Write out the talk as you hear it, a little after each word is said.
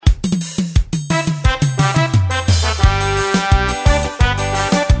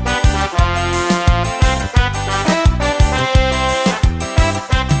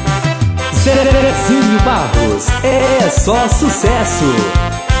só sucesso.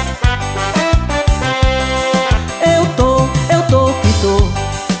 Eu tô que tô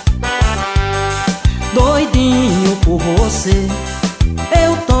doidinho por você.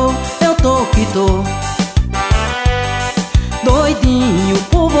 Eu tô que tô doidinho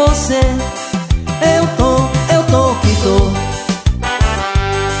por você. Eu tô que tô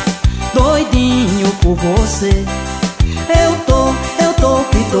doidinho por você. Eu tô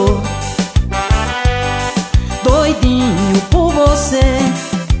que tô doidinho por você.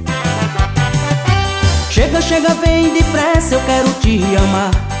 Chega, chega bem depressa, eu quero te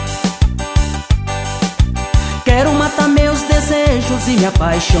amar. Quero matar meus desejos e me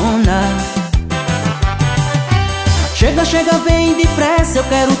apaixonar. Chega, chega bem depressa, eu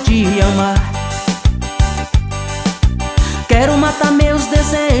quero te amar. Quero matar meus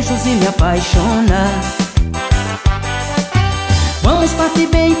desejos e me apaixonar. Vamos partir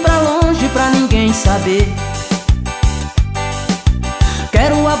bem pra longe pra ninguém saber.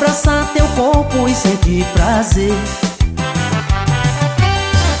 Quero abraçar teu corpo e sentir prazer.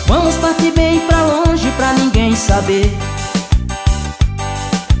 Vamos partir bem pra longe pra ninguém saber.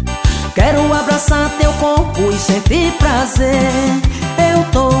 Quero abraçar teu corpo e sentir prazer. Eu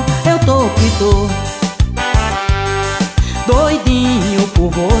tô que tô doidinho por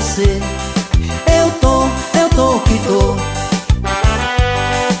você. Eu tô que tô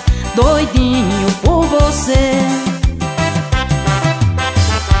doidinho por você.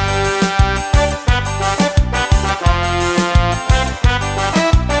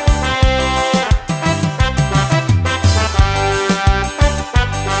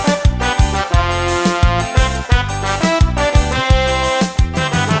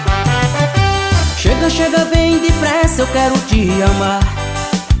 Chega, chega bem depressa, eu quero te amar.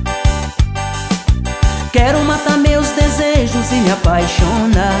 Quero matar meus desejos e me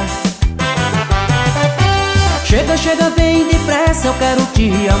apaixonar. Chega, chega bem depressa, eu quero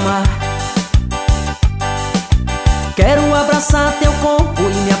te amar. Quero abraçar teu corpo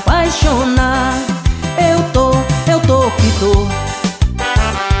e me apaixonar. Eu tô que tô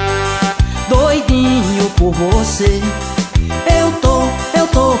doidinho por você. Eu tô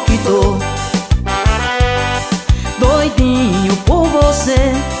que tô doidinho por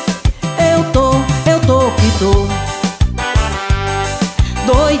você. Eu tô que tô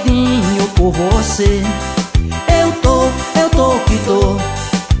doidinho por você. Eu tô que tô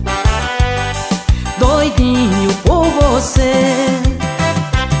doidinho por você.